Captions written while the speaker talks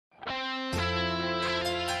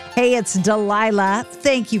Hey, it's Delilah.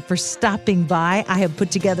 Thank you for stopping by. I have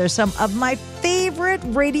put together some of my favorite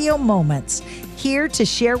radio moments here to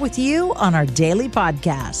share with you on our daily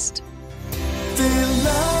podcast.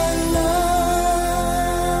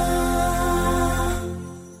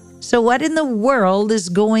 So what in the world is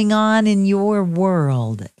going on in your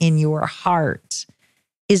world, in your heart?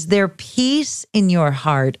 Is there peace in your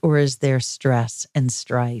heart, or is there stress and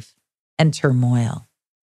strife and turmoil?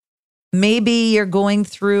 Maybe you're going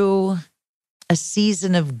through a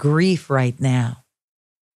season of grief right now.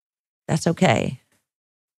 That's okay.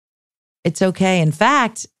 It's okay. In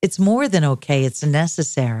fact, it's more than okay. It's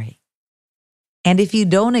necessary. And if you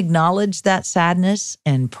don't acknowledge that sadness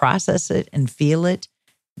and process it and feel it,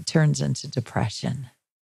 it turns into depression.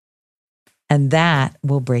 And that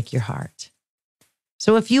will break your heart.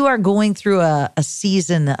 So if you are going through a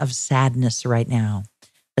season of sadness right now,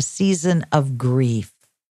 a season of grief,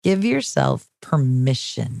 give yourself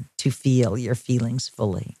permission to feel your feelings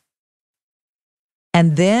fully.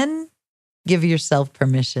 And then give yourself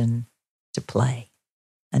permission to play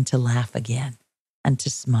and to laugh again and to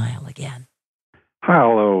smile again.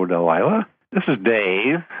 Hello, Delilah. This is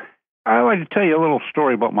Dave. I'd like to tell you a little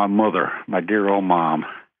story about my mother, my dear old mom.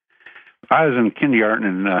 I was in kindergarten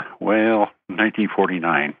in,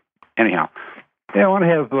 1949. Anyhow, I want to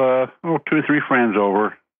have 2 or 3 friends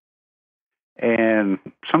over. And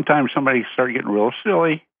sometimes somebody started getting real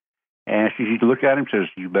silly, and she'd look at him and says,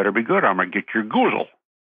 "You better be good, or I'm going to get your goozle."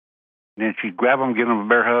 And then she'd grab him, give him a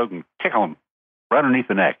bear hug, and tickle him right underneath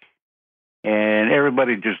the neck. And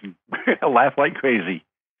everybody just laughed like crazy.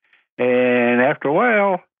 And after a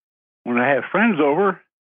while, when I have friends over,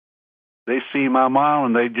 they see my mom,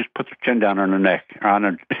 and they just put their chin down on their neck,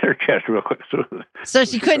 on their chest real quick. So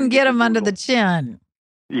she couldn't get him under the chin.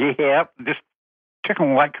 Yeah, just tickle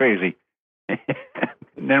him like crazy.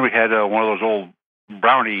 And then we had one of those old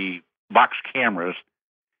Brownie box cameras,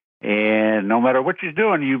 and no matter what you're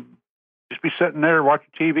doing, you just be sitting there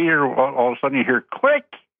watching TV, or all of a sudden you hear click,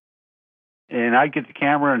 and I'd get the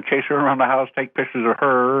camera and chase her around the house, take pictures of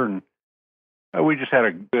her, and we just had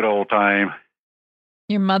a good old time.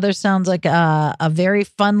 Your mother sounds like a very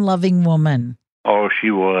fun-loving woman. Oh,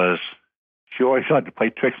 she was. She always liked to play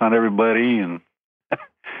tricks on everybody, and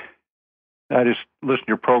I just listened to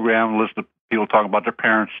your program, listen to people talk about their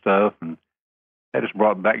parents' stuff, and that just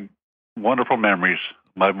brought back wonderful memories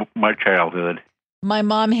of my childhood. My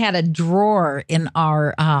mom had a drawer in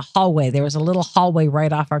our hallway. There was a little hallway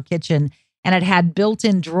right off our kitchen, and it had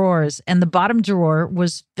built-in drawers, and the bottom drawer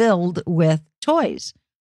was filled with toys.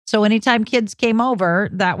 So anytime kids came over,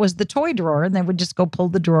 that was the toy drawer, and they would just go pull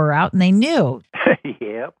the drawer out, and they knew.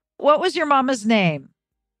 Yep. What was your mama's name?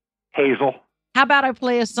 Hazel. How about I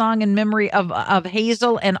play a song in memory of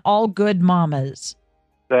Hazel and all good mamas?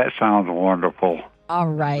 That sounds wonderful. All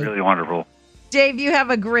right. Really wonderful. Dave, you have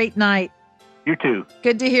a great night. You too.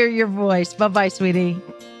 Good to hear your voice. Bye-bye, sweetie.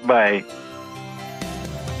 Bye.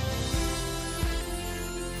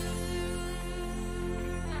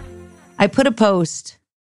 I put a post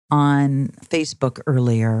on Facebook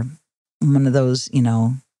earlier, one of those,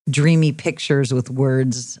 dreamy pictures with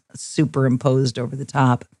words superimposed over the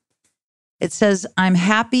top. It says, "I'm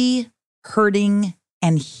happy, hurting,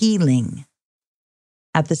 and healing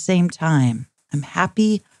at the same time." I'm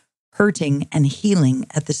happy, hurting, and healing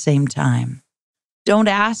at the same time. Don't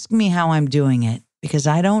ask me how I'm doing it, because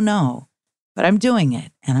I don't know, but I'm doing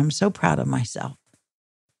it, and I'm so proud of myself.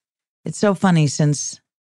 It's so funny, since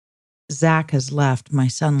Zach has left, my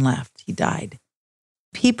son left, he died.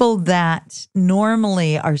 People that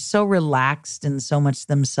normally are so relaxed and so much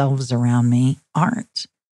themselves around me aren't,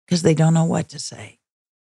 because they don't know what to say.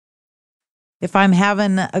 If I'm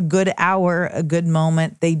having a good hour, a good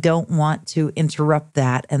moment, they don't want to interrupt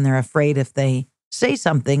that, and they're afraid if they say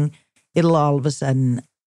something, it'll all of a sudden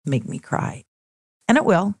make me cry. And it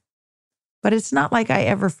will. But it's not like I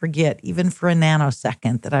ever forget, even for a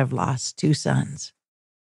nanosecond, that I've lost 2 sons.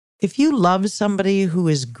 If you love somebody who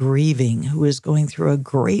is grieving, who is going through a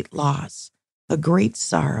great loss, a great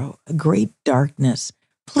sorrow, a great darkness,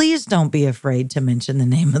 please don't be afraid to mention the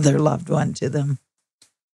name of their loved one to them.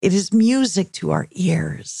 It is music to our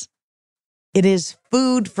ears. It is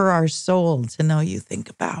food for our soul to know you think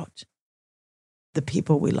about the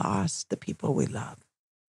people we lost, the people we love.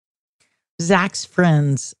 Zach's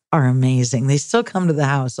friends are amazing. They still come to the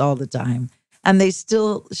house all the time, and they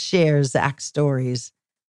still share Zach's stories.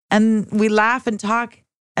 And we laugh and talk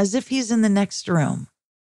as if he's in the next room,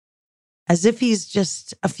 as if he's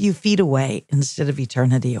just a few feet away instead of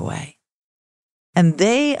eternity away. And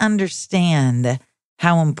they understand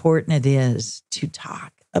how important it is to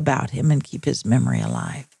talk about him and keep his memory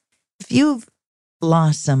alive. If you've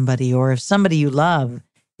lost somebody or if somebody you love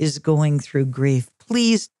is going through grief,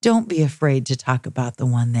 please don't be afraid to talk about the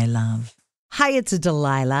one they love. Hi, it's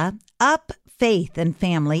Delilah. Up Faith and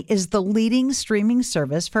Family is the leading streaming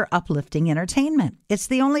service for uplifting entertainment. It's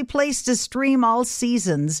the only place to stream all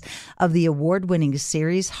seasons of the award-winning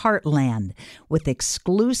series Heartland with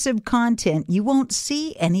exclusive content you won't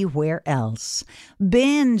see anywhere else.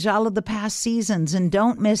 Binge all of the past seasons and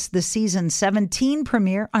don't miss the season 17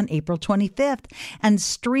 premiere on April 25th and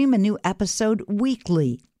stream a new episode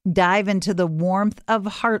weekly. Dive into the warmth of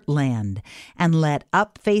Heartland and let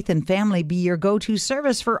Up Faith and Family be your go-to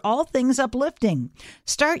service for all things uplifting.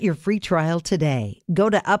 Start your free trial today. Go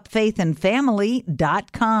to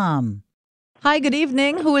upfaithandfamily.com. Hi, good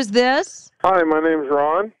evening. Who is this? Hi, my name's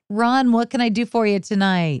Ron. Ron, what can I do for you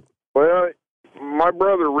tonight? Well, my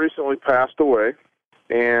brother recently passed away,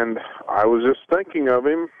 and I was just thinking of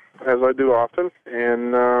him, as I do often.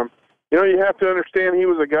 And, you have to understand he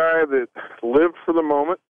was a guy that lived for the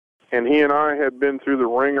moment, and he and I had been through the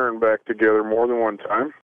ringer and back together more than one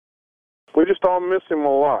time. We just all miss him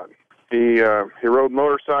a lot. He rode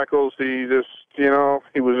motorcycles. He just,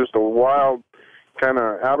 he was just a wild, kind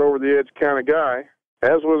of out over the edge kind of guy,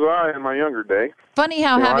 as was I in my younger day. Funny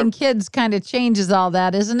how having kids kind of changes all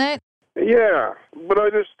that, isn't it? Yeah, but I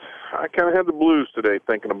kind of had the blues today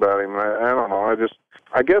thinking about him. I don't know.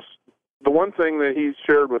 I guess the one thing that he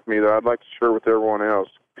shared with me that I'd like to share with everyone else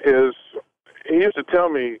is he used to tell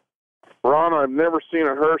me, Ron, I've never seen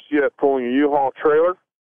a hearse yet pulling a U-Haul trailer,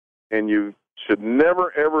 and you should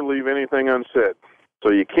never, ever leave anything unsaid.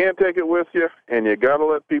 So you can't take it with you, and you got to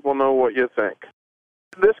let people know what you think.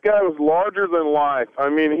 This guy was larger than life.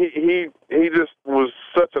 I mean, he just was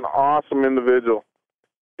such an awesome individual.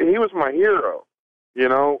 He was my hero,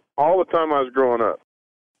 all the time I was growing up.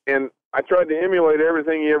 And I tried to emulate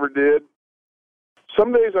everything he ever did.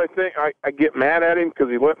 Some days I think I get mad at him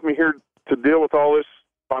because he left me here to deal with all this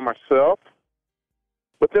by myself.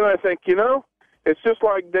 But then I think, it's just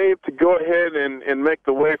like Dave to go ahead and make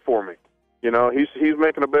the way for me. He's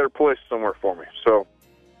making a better place somewhere for me. So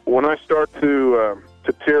when I start to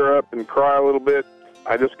tear up and cry a little bit,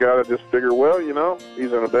 I just got to figure, well,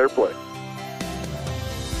 he's in a better place.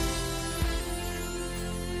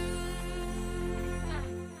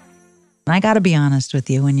 I got to be honest with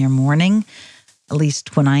you, when you're mourning, at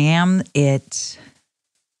least when I am, it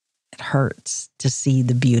hurts to see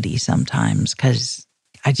the beauty sometimes because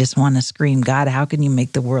I just want to scream, God, how can you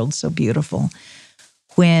make the world so beautiful?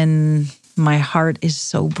 When my heart is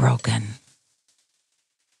so broken.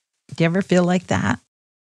 Do you ever feel like that?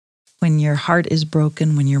 When your heart is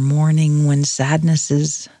broken, when you're mourning, when sadness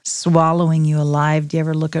is swallowing you alive, do you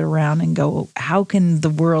ever look around and go, how can the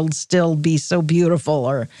world still be so beautiful?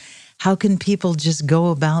 Or how can people just go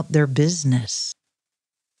about their business?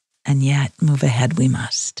 And yet, move ahead we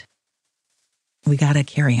must. We got to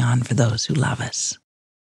carry on for those who love us.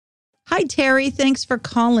 Hi, Terry. Thanks for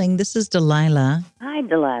calling. This is Delilah. Hi,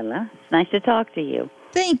 Delilah. It's nice to talk to you.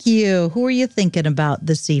 Thank you. Who are you thinking about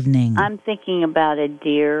this evening? I'm thinking about a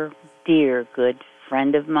dear, dear good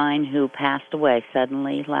friend of mine who passed away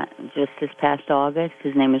suddenly just this past August.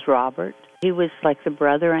 His name is Robert. He was like the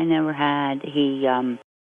brother I never had.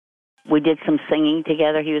 We did some singing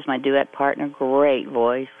together. He was my duet partner. Great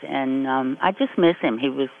voice. And I just miss him. He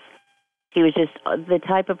was just the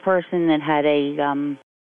type of person that had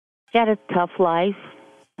he had a tough life,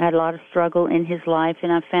 had a lot of struggle in his life, and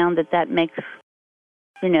I found that makes,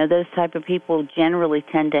 those type of people generally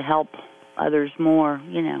tend to help others more,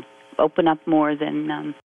 open up more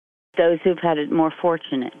than those who've had it more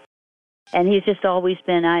fortunate. And he's just always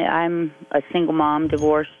been, I'm a single mom,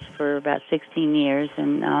 divorced for about 16 years,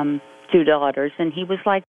 and 2 daughters, and he was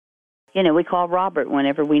like, we call Robert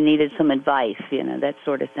whenever we needed some advice, that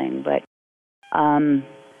sort of thing. But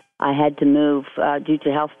I had to move due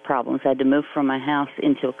to health problems. I had to move from my house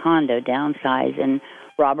into a condo, downsize, and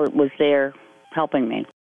Robert was there helping me.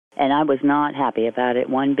 And I was not happy about it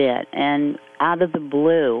one bit. And out of the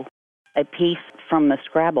blue, a piece from the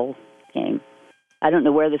Scrabble game. I don't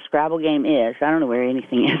know where the Scrabble game is. I don't know where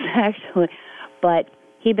anything is, actually. But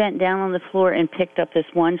he bent down on the floor and picked up this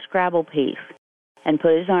one Scrabble piece and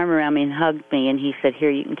put his arm around me and hugged me. And he said,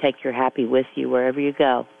 here, you can take your happy with you wherever you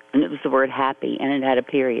go. And it was the word happy, and it had a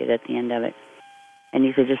period at the end of it. And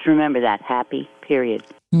he said, just remember that, happy, period.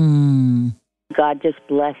 God just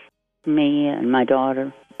blessed me and my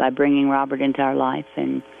daughter by bringing Robert into our life.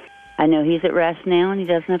 And I know he's at rest now, and he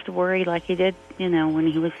doesn't have to worry like he did, when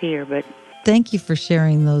he was here. But thank you for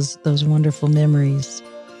sharing those wonderful memories.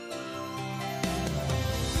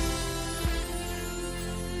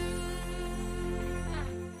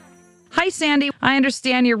 Sandy. I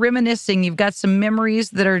understand you're reminiscing. You've got some memories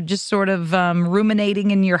that are just sort of ruminating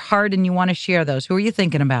in your heart, and you want to share those. Who are you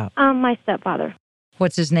thinking about? My stepfather.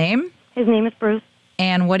 What's his name? His name is Bruce.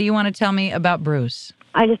 And what do you want to tell me about Bruce?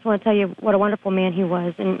 I just want to tell you what a wonderful man he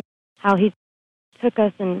was and how he took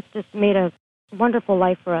us and just made a wonderful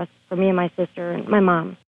life for us, for me and my sister and my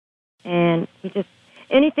mom. And he just,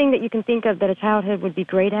 anything that you can think of that a childhood would be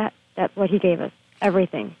great at, that's what he gave us,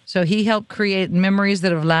 everything. So he helped create memories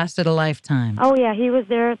that have lasted a lifetime. Oh, yeah, he was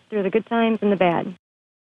there through the good times and the bad.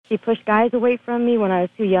 He pushed guys away from me when I was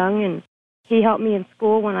too young, and he helped me in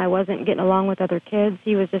school when I wasn't getting along with other kids.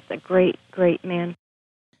 He was just a great, great man.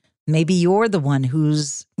 Maybe you're the one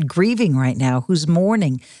who's grieving right now, who's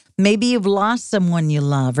mourning. Maybe you've lost someone you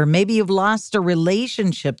love, or maybe you've lost a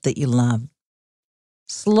relationship that you love.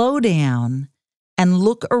 Slow down and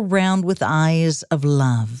look around with eyes of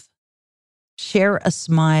love. Share a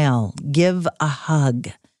smile, give a hug.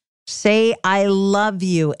 Say, I love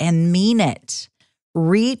you, and mean it.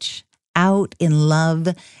 Reach out in love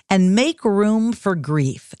and make room for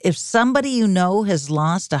grief. If somebody you know has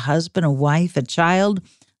lost a husband, a wife, a child,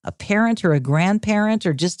 a parent or a grandparent,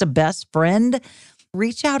 or just a best friend,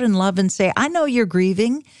 reach out in love and say, I know you're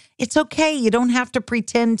grieving. It's okay. You don't have to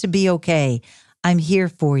pretend to be okay. I'm here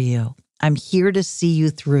for you. I'm here to see you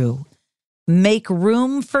through. Make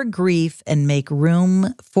room for grief and make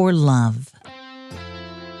room for love.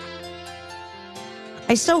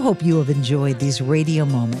 I so hope you have enjoyed these radio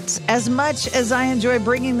moments as much as I enjoy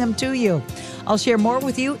bringing them to you. I'll share more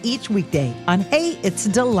with you each weekday on Hey, It's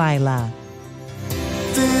Delilah.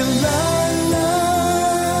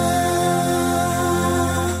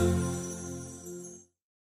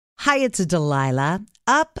 Hi, it's Delilah.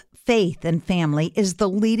 Up Faith and Family is the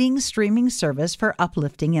leading streaming service for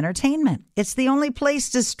uplifting entertainment. It's the only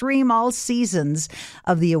place to stream all seasons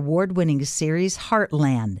of the award-winning series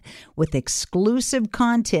Heartland with exclusive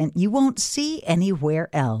content you won't see anywhere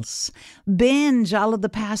else. Binge all of the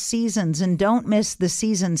past seasons and don't miss the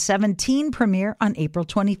season 17 premiere on April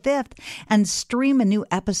 25th and stream a new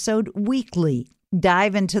episode weekly.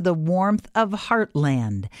 Dive into the warmth of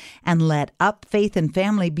Heartland and let Up Faith and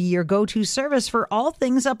Family be your go-to service for all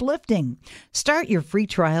things uplifting. Start your free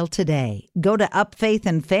trial today. Go to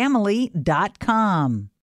upfaithandfamily.com.